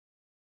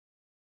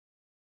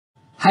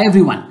Hi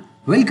everyone,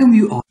 welcome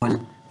you all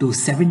to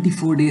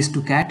 74 Days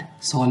to CAT,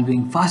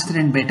 solving faster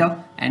and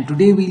better, and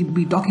today we'll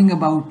be talking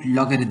about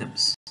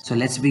logarithms. So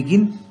let's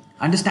begin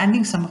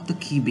understanding some of the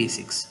key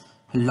basics.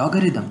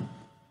 Logarithm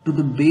to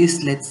the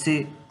base, let's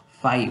say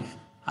 5.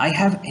 I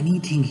have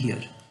anything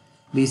here.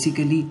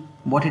 Basically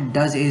what it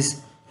does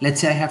is, let's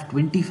say I have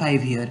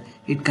 25 here,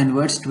 it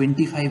converts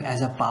 25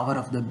 as a power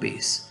of the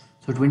base.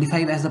 So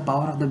 25 as the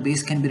power of the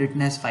base can be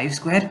written as 5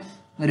 square,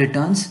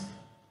 returns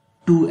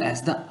 2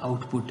 as the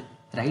output,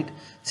 right?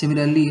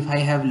 Similarly, if I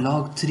have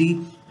log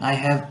 3, I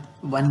have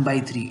 1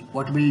 by 3.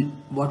 What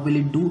will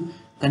it do?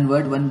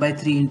 Convert 1 by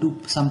 3 into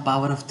some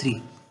power of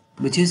 3,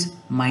 which is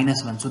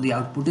minus 1. So the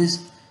output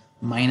is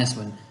minus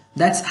 1.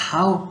 That's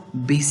how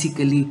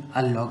basically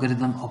a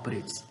logarithm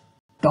operates.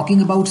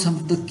 Talking about some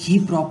of the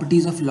key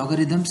properties of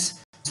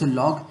logarithms. So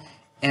log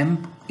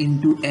m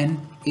into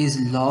n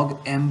is log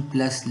m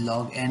plus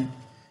log n.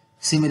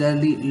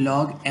 Similarly,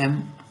 log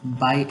m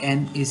by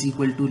n is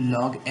equal to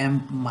log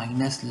m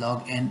minus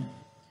log n.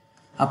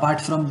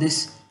 Apart from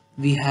this,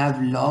 we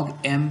have log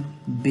m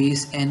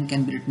base n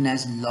can be written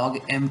as log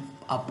m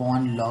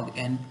upon log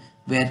n,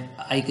 where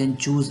I can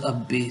choose a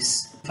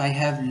base. If I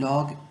have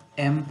log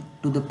m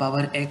to the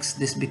power x,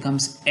 this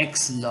becomes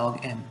x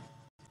log m.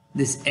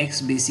 This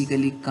x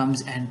basically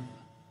comes and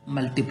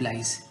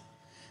multiplies,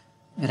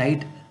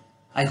 right?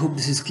 I hope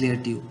this is clear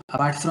to you.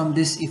 Apart from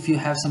this, if you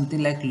have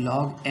something like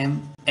log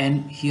m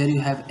n, here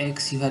you have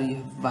x, here you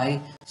have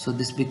y, so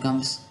this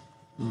becomes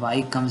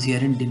y comes here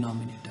in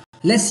denominator.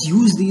 Let's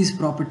use these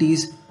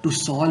properties to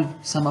solve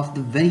some of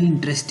the very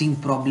interesting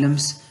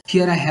problems.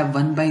 Here I have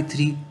 1 by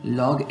 3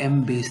 log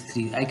m base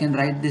 3. I can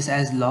write this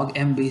as log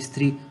m base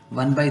 3,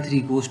 1 by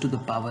 3 goes to the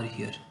power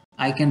here.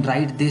 I can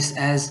write this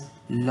as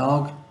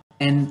log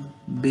n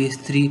base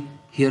 3,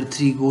 here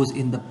 3 goes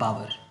in the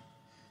power.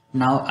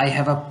 Now I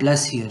have a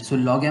plus here, so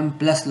log m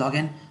plus log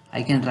n,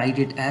 I can write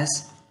it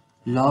as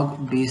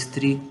log base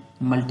 3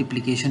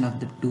 multiplication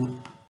of the 2.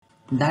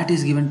 That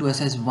is given to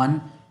us as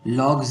 1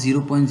 log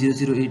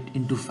 0.008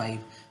 into 5.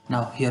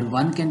 Now here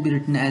 1 can be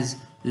written as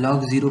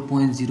log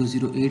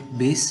 0.008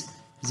 base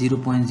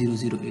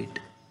 0.008,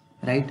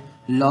 right?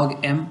 Log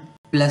m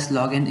plus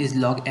log n is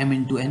log m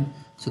into n,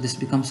 so this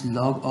becomes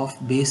log of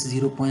base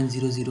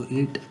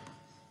 0.008.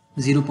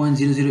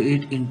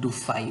 0.008 into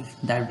 5,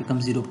 that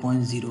becomes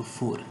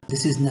 0.04.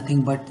 This is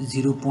nothing but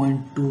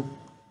 0.2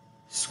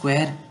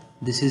 square,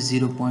 this is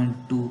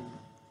 0.2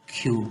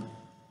 cube.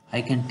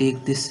 I can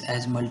take this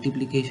as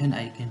multiplication,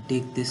 I can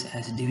take this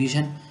as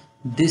division,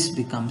 this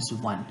becomes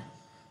 1.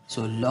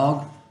 So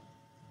log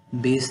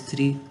base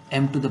 3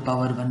 m to the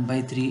power 1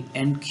 by 3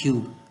 n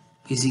cube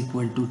is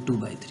equal to 2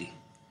 by 3.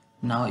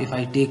 Now if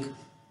I take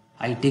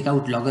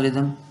out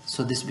logarithm,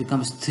 so this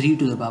becomes 3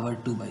 to the power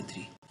 2 by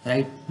 3.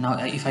 Right, now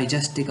if I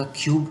just take a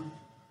cube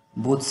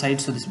both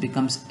sides, so this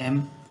becomes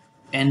m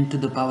n to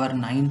the power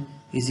 9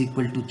 is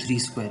equal to 3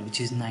 square, which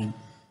is 9.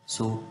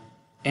 So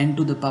n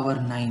to the power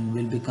 9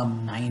 will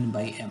become 9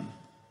 by m.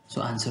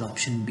 So answer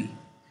option B.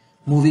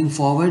 Moving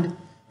forward,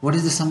 what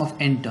is the sum of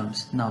n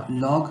terms? Now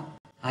log,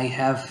 I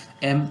have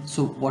m,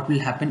 so what will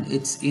happen?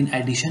 It's in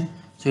addition,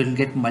 so it will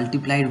get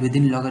multiplied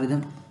within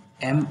logarithm.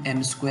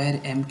 M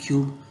square, m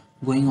cube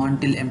going on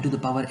till m to the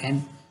power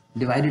n,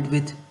 divided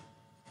with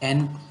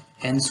n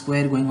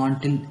square going on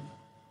till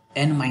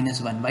n minus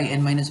 1. Why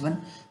n minus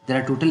 1?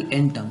 There are total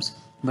n terms,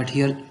 but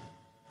here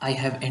I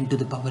have n to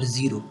the power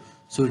 0,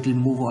 so it will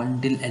move on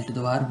till l to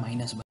the power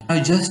minus 1.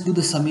 Now just do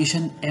the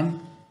summation m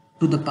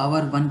to the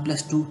power 1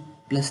 plus 2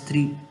 plus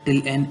 3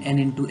 till n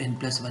into n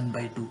plus 1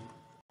 by 2.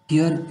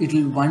 Here it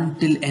will 1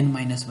 till n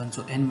minus 1,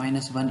 so n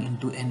minus 1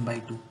 into n by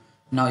 2.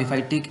 Now if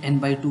I take n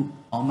by 2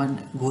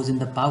 common, goes in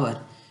the power,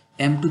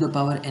 m to the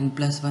power n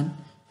plus 1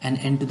 and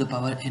n to the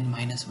power n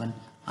minus 1.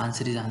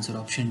 Answer is answer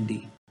option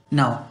D.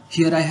 Now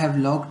here I have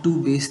log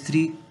 2 base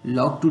 3,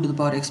 log 2 to the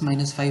power x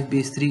minus 5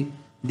 base 3.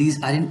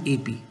 These are in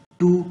AP.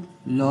 2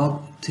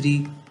 log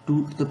 3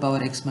 2 to the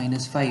power x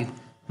minus 5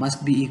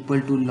 must be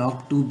equal to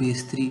log 2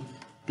 base 3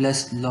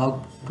 plus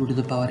log 2 to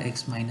the power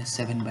x minus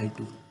 7 by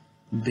 2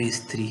 base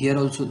 3. Here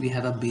also we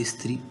have a base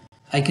 3.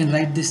 I can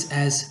write this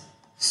as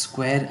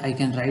square, I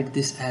can write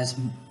this as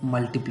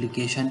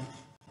multiplication,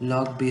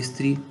 log base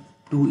 3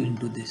 2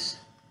 into this.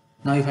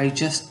 Now if I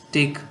just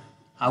take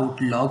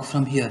out log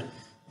from here,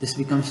 this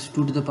becomes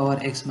 2 to the power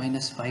x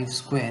minus 5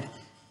 square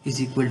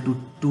is equal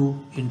to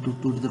 2 into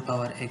 2 to the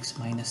power x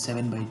minus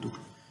 7 by 2.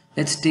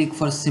 Let's take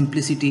for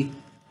simplicity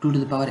 2 to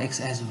the power x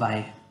as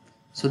y.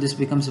 So this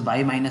becomes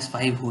y minus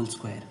 5 whole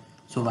square.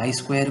 So y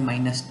square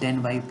minus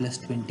 10y plus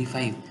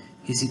 25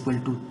 is equal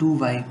to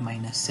 2y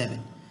minus 7.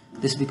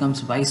 This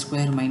becomes y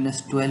square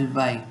minus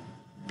 12y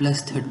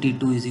plus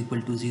 32 is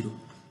equal to 0.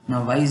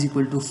 Now y is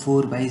equal to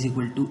 4, y is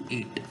equal to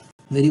 8.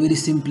 Very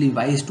simply,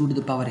 y is 2 to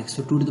the power x,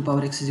 so 2 to the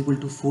power x is equal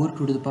to 4,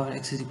 2 to the power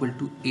x is equal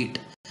to 8.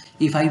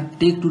 If I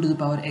take 2 to the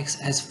power x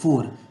as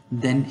 4,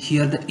 then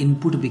here the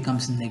input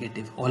becomes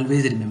negative.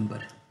 Always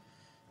remember,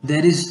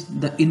 there is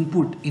the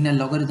input in a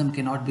logarithm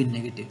cannot be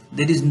negative.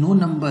 There is no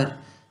number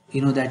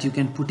that you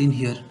can put in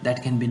here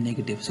that can be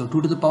negative. So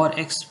 2 to the power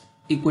x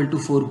equal to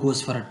 4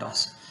 goes for a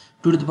toss.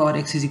 2 to the power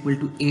x is equal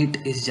to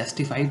 8 is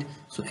justified,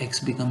 so x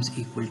becomes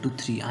equal to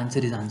 3. Answer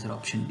is answer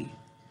option D.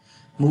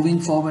 Moving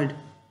forward,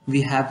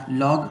 we have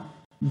log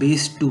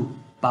base 2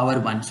 power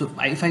 1. So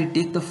if I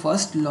take the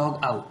first log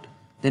out,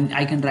 then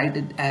I can write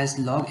it as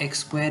log x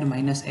square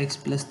minus x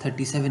plus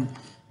 37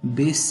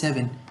 base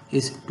 7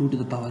 is 2 to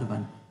the power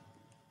 1,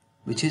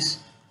 which is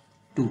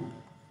 2.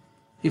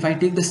 If I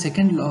take the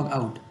second log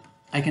out,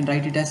 I can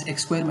write it as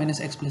x square minus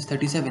x plus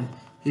 37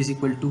 is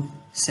equal to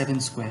 7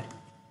 square.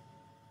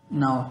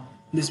 Now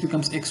this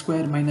becomes x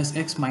square minus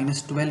x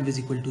minus 12 is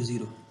equal to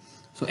 0.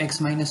 So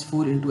x minus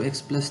 4 into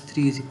x plus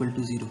 3 is equal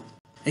to 0.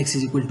 X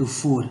is equal to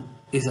 4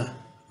 is a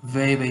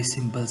very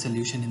simple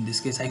solution in this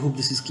case. I hope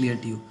this is clear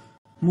to you.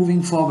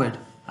 Moving forward,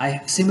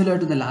 similar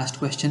to the last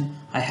question,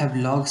 I have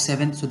log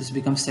 7, so this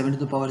becomes 7 to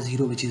the power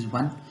 0, which is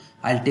 1.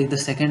 I'll take the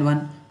second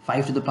one,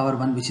 5 to the power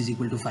 1, which is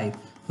equal to 5.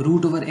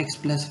 Root over x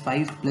plus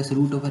 5 plus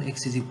root over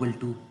x is equal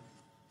to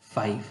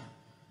 5.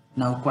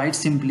 Now quite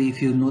simply,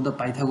 if you know the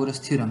Pythagoras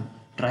theorem,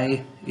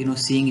 try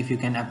seeing if you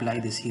can apply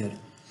this here.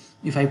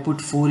 If I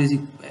put 4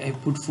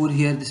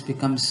 here, this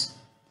becomes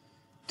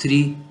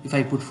 3. If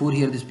I put 4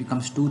 here, this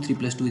becomes 2. 3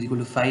 plus 2 is equal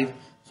to 5.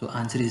 So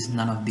answer is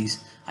none of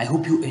these. I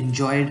hope you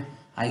enjoyed.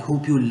 I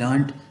hope you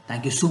learned.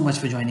 Thank you so much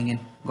for joining in.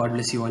 God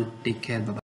bless you all. Take care. Bye-bye.